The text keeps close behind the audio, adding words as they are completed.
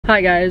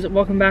Hi guys,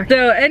 welcome back.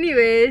 So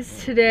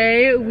anyways,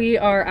 today we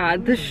are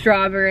at the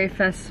Strawberry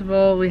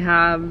Festival. We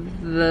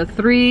have the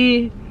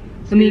three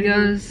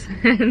amigos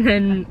and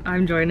then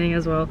I'm joining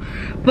as well.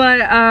 But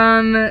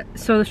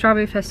so the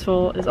Strawberry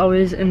Festival is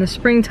always in the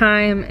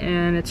springtime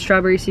and it's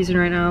strawberry season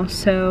right now,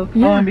 so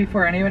yeah. Oh, and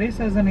before anybody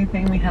says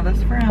anything, we have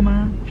this for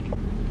Emma.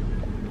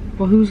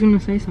 Well, who's gonna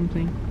say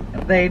something?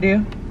 They do.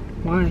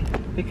 Why?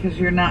 Because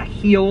you're not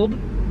healed.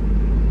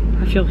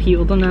 I feel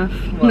healed enough.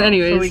 Well,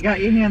 anyways, so we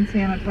got you hand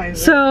sanitizer.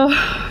 So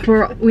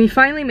we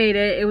finally made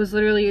it. It was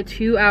literally a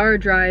 2-hour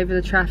drive.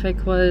 The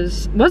traffic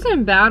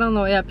wasn't bad on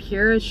the way up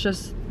here. It's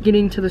just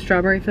getting to the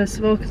Strawberry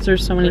Festival because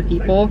there's so many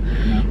people.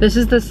 This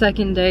is the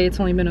second day. It's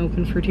only been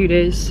open for 2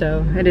 days,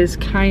 so it is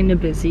kind of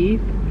busy.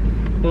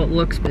 Well, it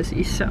looks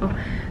busy. So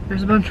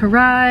there's a bunch of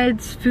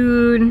rides,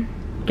 food.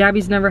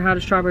 Gabby's never had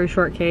a strawberry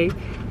shortcake,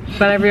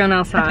 but everyone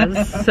else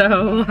has,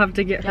 so we'll have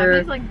to get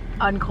her. Gabby's like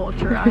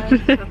uncultured at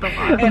the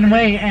bar. And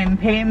wait, and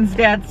Peyton's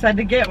dad said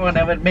to get one,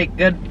 it would make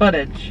good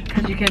footage.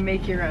 Because you can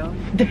make your own.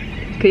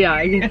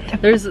 Yeah,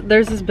 there's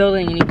this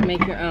building and you can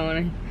make your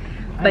own.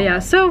 But yeah,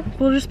 so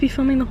we'll just be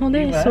filming the whole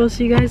day, so we'll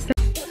see you guys there.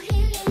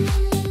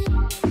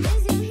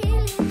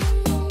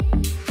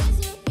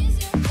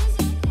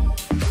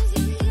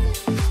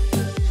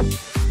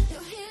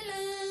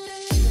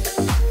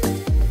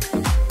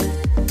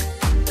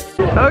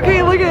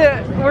 Okay, look at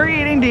it. We're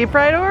eating deep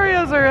fried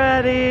Oreos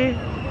already.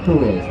 Is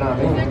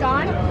it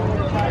gone?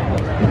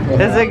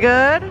 Is it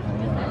good?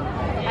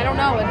 I don't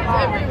know. It's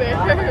everywhere.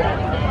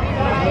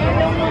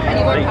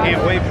 You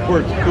can't wait for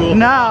it to cool.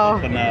 No.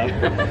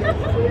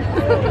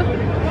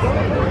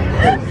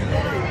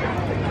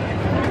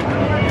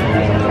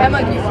 Emma,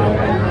 you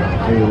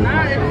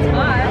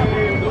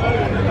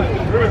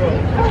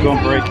It's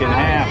gonna break in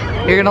half.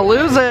 You're gonna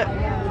lose it.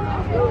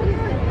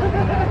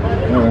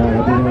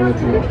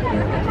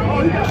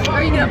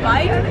 Are you gonna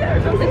bite?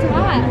 It's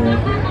hot.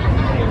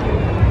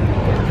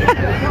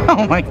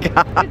 Oh my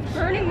god. It's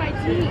burning my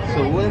teeth.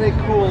 So let it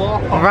cool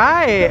off.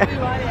 Right.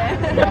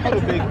 Not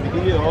a big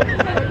deal.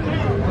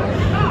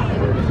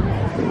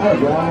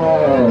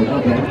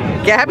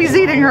 Gabby's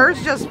eating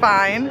hers just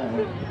fine.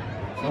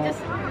 She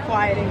just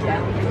quieting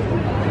down.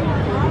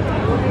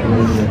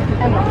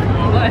 Emma.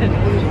 What?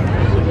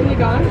 Are you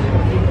gone?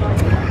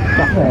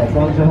 As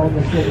long as you're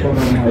holding the stick, don't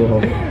know how you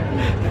hold it.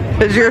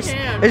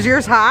 Is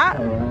yours hot?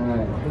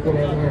 Alright, get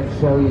in here and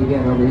show you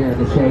again over here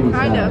in the shady side.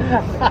 Kind of.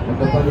 On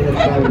the funny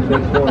side of the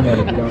big forehead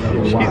if you don't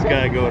know why. She's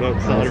got to go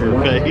outside of her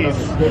face.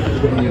 Is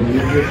going to be the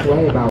easiest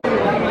way about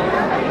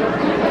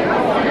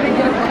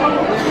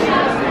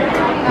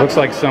Looks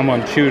like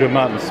someone chewed them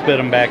up and spit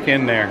them back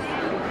in there.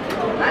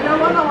 I don't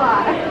want to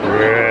lie.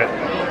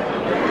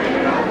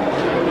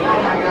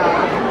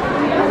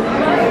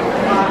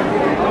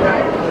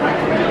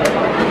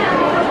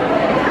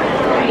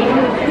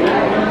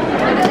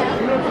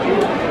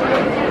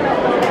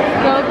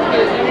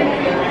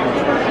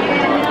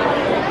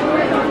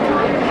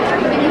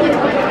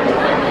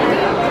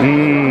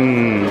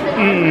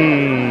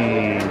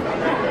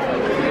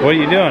 What are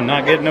you doing?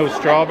 Not getting no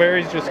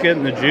strawberries, just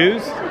getting the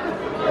juice?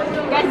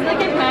 Guys, look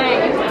at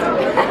mine.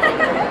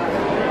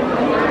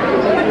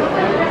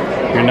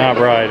 You're not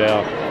right,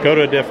 Al. Go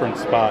to a different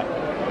spot.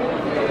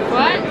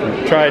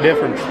 What? Try a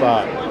different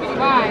spot.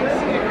 Why?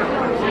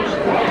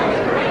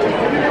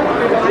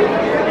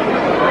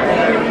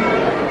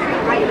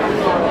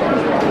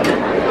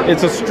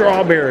 It's a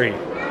strawberry.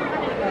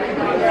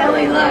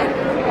 Ellie, look.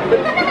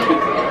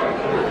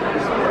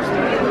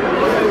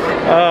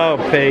 Oh,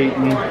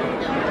 Peyton.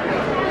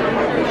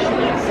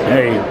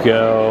 There you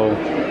go.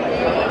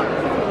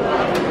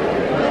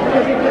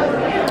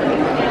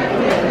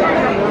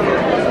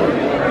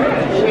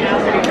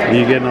 Are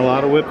you getting a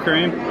lot of whipped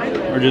cream?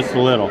 Or just a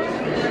little?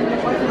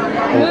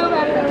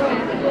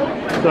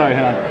 Sorry,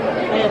 hon.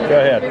 Go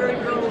ahead.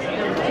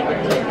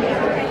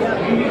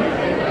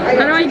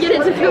 How do I get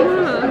it to come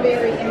off?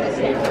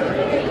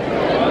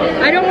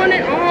 I don't want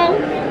it all.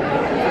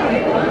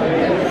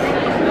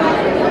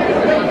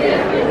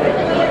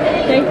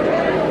 Okay.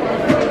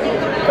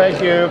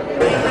 Thank you.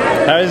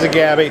 How is it,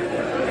 Gabby?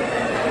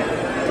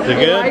 Is it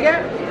good? Like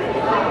it?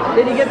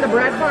 Did you get the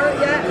bread part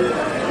yet? I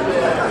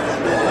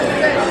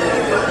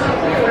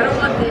don't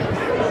want this.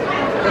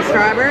 The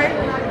strawberry?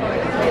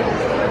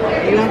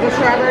 You want the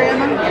strawberry,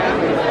 Emma?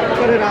 Yeah.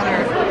 Put it on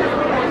her.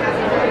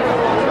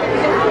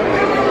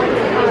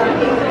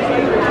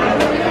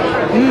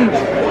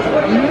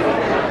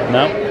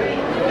 No.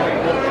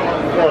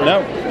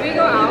 No. Can we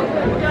go out?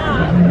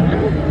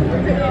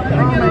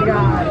 Oh my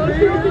god.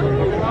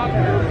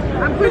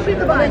 I'm pushing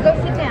the button. Go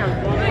sit down.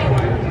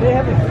 They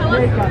have a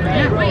break on that.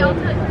 Yeah, wait, I'll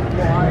touch.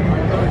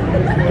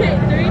 Okay,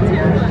 3, 2, 1.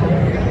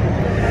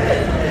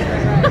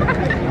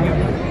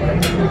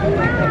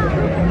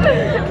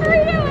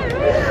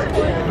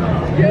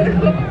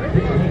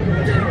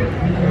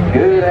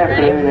 Good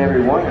afternoon,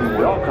 everyone, and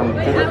welcome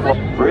to the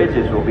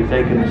THREADZ will be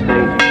taking the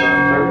stage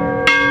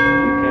concert.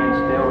 You can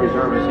still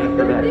reserve a seat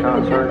for that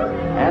concert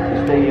at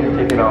the stadium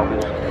ticket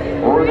office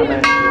or the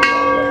menu.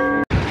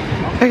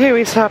 Okay,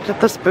 we stopped at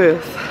this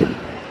booth.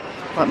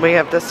 We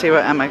have to see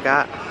what Emma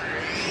got.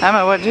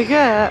 Emma, what'd you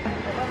get?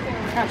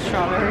 I got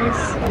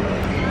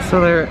strawberries. So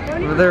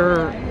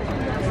they're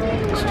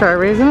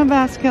strawberries in a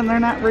basket and they're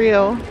not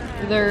real.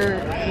 They're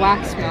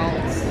wax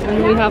melts.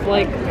 And we have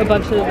like a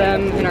bunch of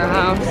them in our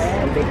house.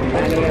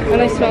 And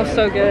they smell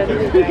so good.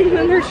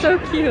 And they're so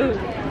cute.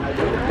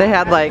 They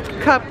had like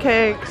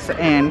cupcakes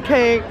and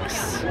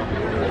cakes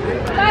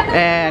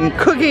and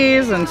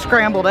cookies and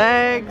scrambled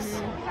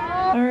eggs.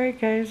 Alright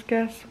guys,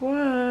 guess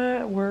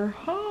what? We're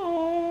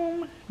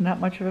home. Not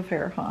much of a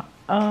fair, huh?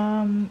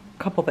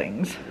 Couple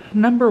things.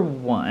 Number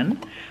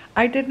one,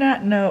 I did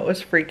not know it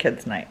was Free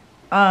Kids Night.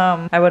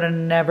 I would have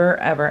never,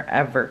 ever,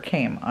 ever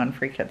came on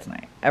Free Kids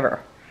Night.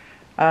 Ever.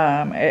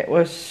 It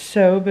was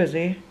so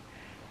busy.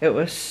 It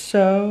was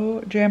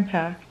so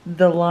jam-packed.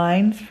 The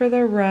lines for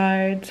the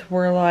rides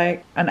were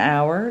like an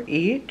hour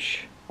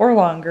each or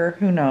longer,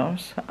 who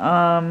knows.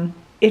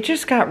 It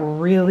just got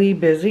really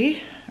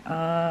busy.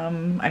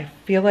 I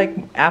feel like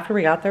after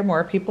we got there,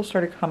 more people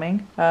started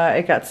coming.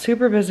 It got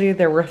super busy.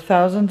 There were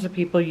thousands of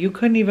people. You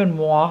couldn't even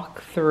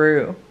walk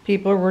through.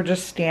 People were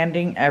just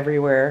standing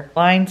everywhere.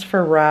 Lines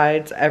for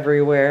rides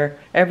everywhere.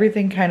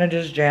 Everything kind of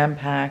just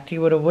jam-packed.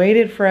 You would have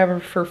waited forever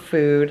for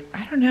food.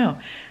 I don't know.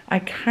 I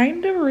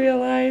kind of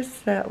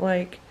realized that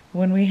like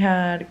when we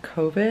had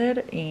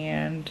COVID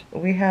and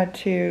we had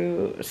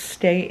to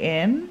stay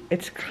in,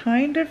 it's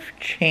kind of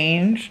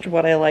changed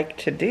what I like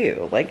to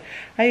do. Like,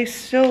 I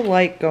still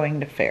like going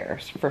to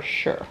fairs, for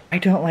sure. I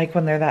don't like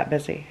when they're that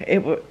busy.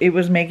 It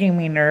was making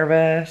me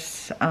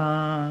nervous.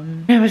 I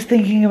was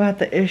thinking about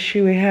the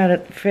issue we had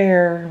at the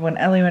fair when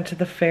Ellie went to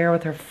the fair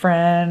with her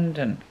friend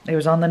and it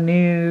was on the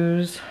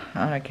news.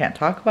 I can't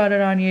talk about it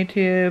on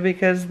YouTube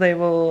because they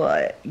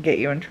will get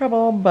you in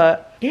trouble,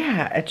 but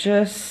yeah, it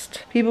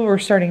just, people were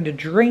starting to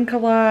drink a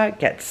lot,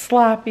 get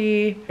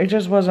sloppy. It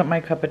just wasn't my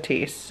cup of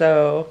tea.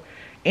 So,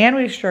 and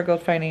we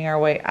struggled finding our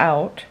way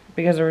out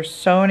because there were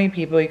so many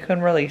people you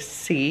couldn't really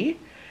see.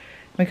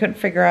 We couldn't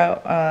figure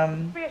out,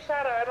 Be a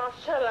shadow and I'll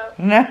shut up.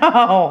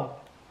 No.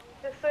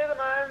 Just say that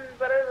I'm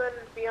better than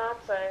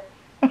Beyonce.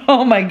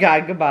 Oh my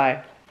God,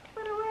 goodbye.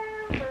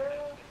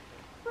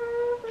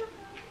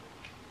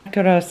 That's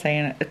what I was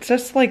saying. It's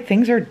just like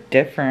things are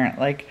different.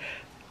 Like,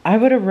 I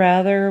would have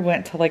rather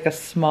went to like a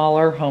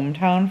smaller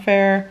hometown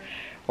fair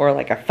or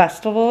like a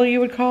festival, you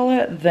would call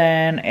it,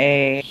 than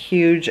a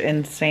huge,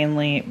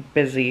 insanely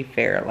busy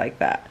fair like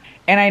that.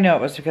 And I know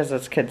it was because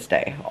it's Kids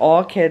Day.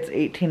 All kids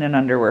 18 and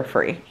under were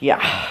free.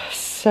 Yeah.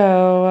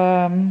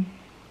 So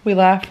we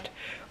left.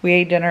 We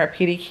ate dinner at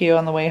PDQ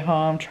on the way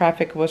home.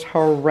 Traffic was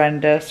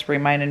horrendous.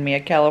 Reminded me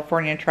of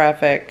California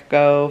traffic.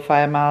 Go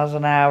 5 miles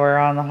an hour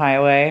on the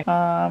highway.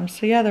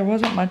 So yeah, there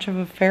wasn't much of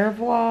a fair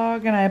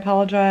vlog, and I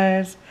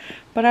apologize.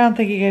 But I don't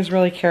think you guys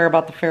really care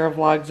about the fair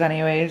vlogs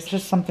anyways. It's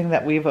just something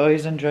that we've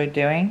always enjoyed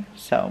doing.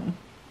 So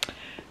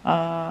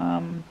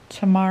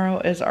tomorrow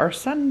is our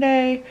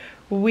Sunday.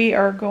 We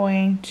are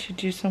going to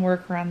do some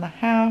work around the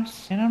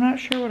house. And I'm not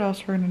sure what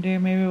else we're gonna do.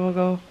 Maybe we'll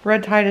go.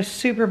 Red tide is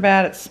super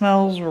bad. It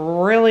smells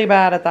really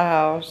bad at the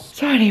house.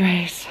 So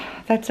anyways,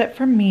 that's it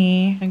from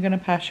me. I'm gonna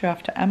pass you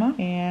off to Emma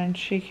and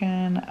she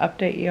can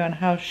update you on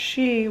how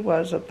she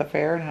was at the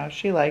fair and how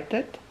she liked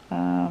it.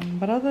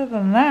 But other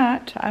than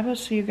that, I will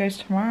see you guys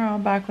tomorrow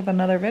back with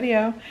another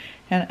video.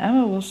 And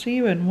Emma will see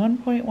you in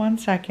 1.1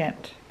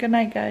 second. Good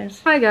night,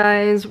 guys. Hi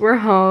guys, we're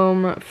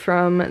home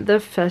from the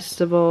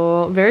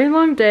festival. Very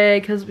long day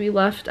because we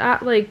left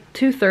at like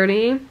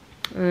 2:30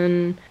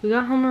 and we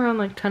got home around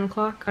like 10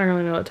 o'clock. I don't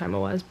really know what time it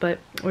was, but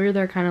we were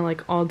there kind of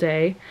like all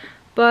day.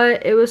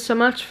 But it was so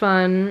much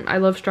fun. I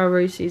love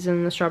strawberry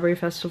season, the strawberry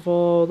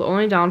festival. The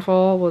only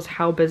downfall was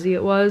how busy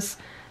it was.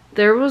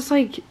 There was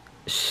like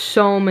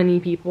so many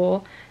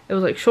people. It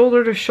was like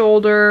shoulder to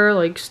shoulder,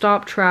 like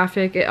stop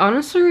traffic. It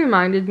honestly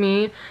reminded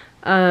me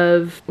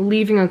of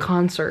leaving a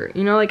concert.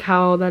 You know, like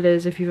how that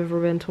is if you've ever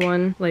been to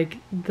one, like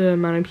the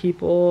amount of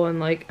people and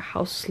like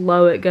how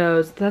slow it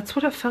goes. That's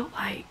what it felt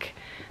like.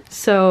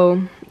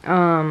 So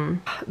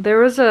there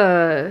was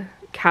a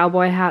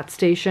cowboy hat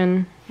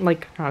station,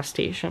 like not a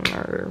station,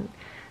 or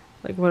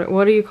like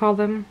what do you call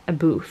them? A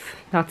booth.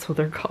 That's what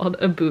they're called,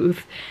 a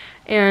booth.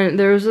 And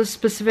there was a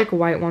specific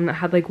white one that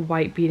had like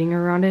white beading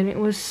around it, and it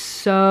was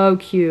so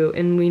cute,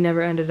 and we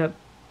never ended up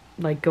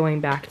like going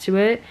back to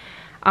it.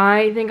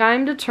 I think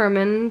I'm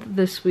determined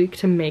this week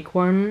to make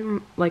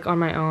one like on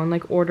my own,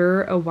 like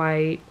order a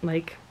white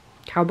like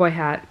cowboy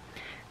hat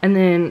and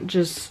then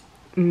just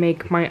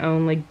make my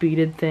own like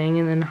beaded thing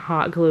and then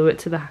hot glue it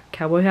to the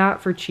cowboy hat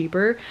for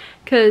cheaper,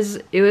 because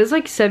it was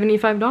like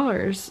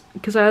 $75,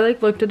 because I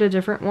like looked at a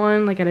different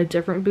one like at a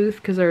different booth,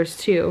 because there was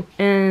two,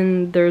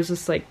 and there's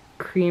this like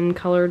cream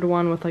colored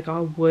one with like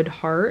a wood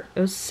heart. It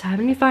was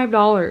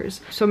 $75,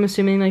 so I'm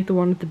assuming like the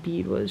one with the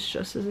bead was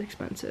just as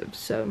expensive.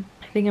 So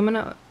I think I'm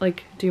gonna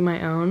like do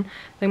my own.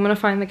 I'm gonna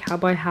find the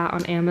cowboy hat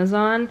on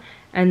Amazon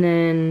and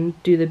then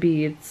do the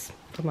beads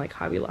from like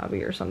Hobby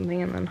Lobby or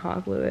something, and then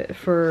hot glue it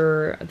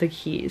for the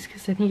keys,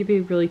 because I think it'd be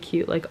really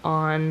cute like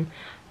on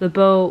the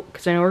boat,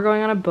 because I know we're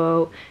going on a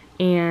boat,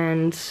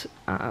 and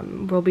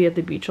we'll be at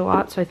the beach a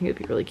lot, so I think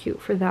it'd be really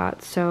cute for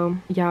that. So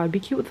yeah, it'd be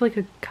cute with like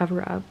a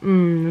cover up.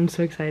 I'm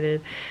so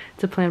excited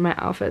to plan my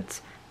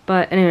outfits.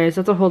 But anyways,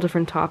 that's a whole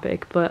different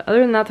topic. But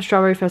other than that, the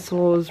Strawberry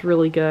Festival was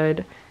really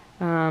good.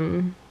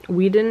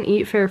 We didn't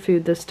eat fair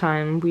food this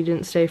time. We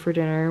didn't stay for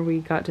dinner. We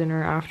got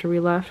dinner after we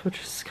left,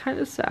 which is kind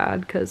of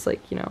sad because,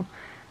 like, you know,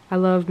 I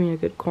love me a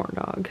good corn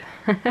dog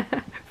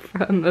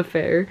from a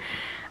fair.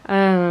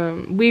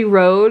 We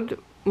rode,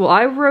 well,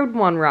 I rode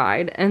one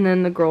ride and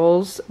then the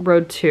girls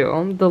rode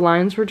two. The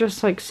lines were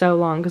just like so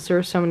long because there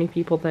were so many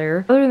people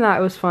there. Other than that,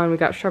 it was fun. We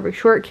got strawberry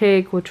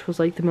shortcake, which was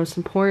like the most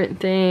important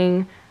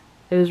thing.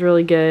 It was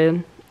really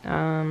good.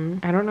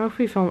 I don't know if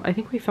we filmed, I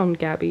think we filmed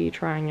Gabby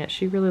trying it.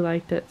 She really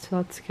liked it, so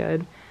that's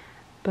good.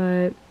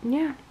 But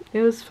yeah,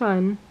 it was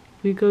fun.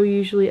 We go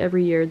usually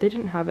every year. They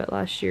didn't have it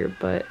last year,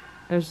 but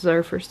it was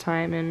our first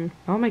time in,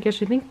 oh my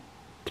gosh, I think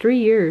 3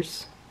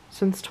 years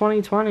since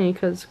 2020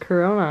 because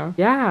Corona.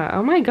 Yeah,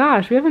 oh my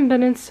gosh, we haven't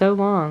been in so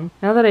long.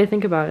 Now that I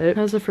think about it,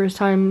 that was the first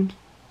time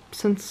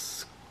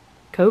since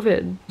COVID.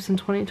 It was in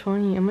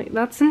 2020. I'm like,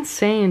 that's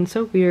insane,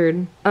 so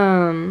weird.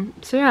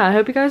 So yeah, I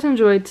hope you guys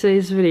enjoyed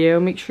today's video.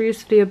 Make sure you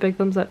give this video a big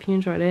thumbs up if you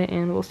enjoyed it,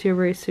 and we'll see you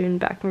very soon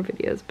back with more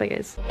videos. Bye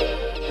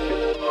guys.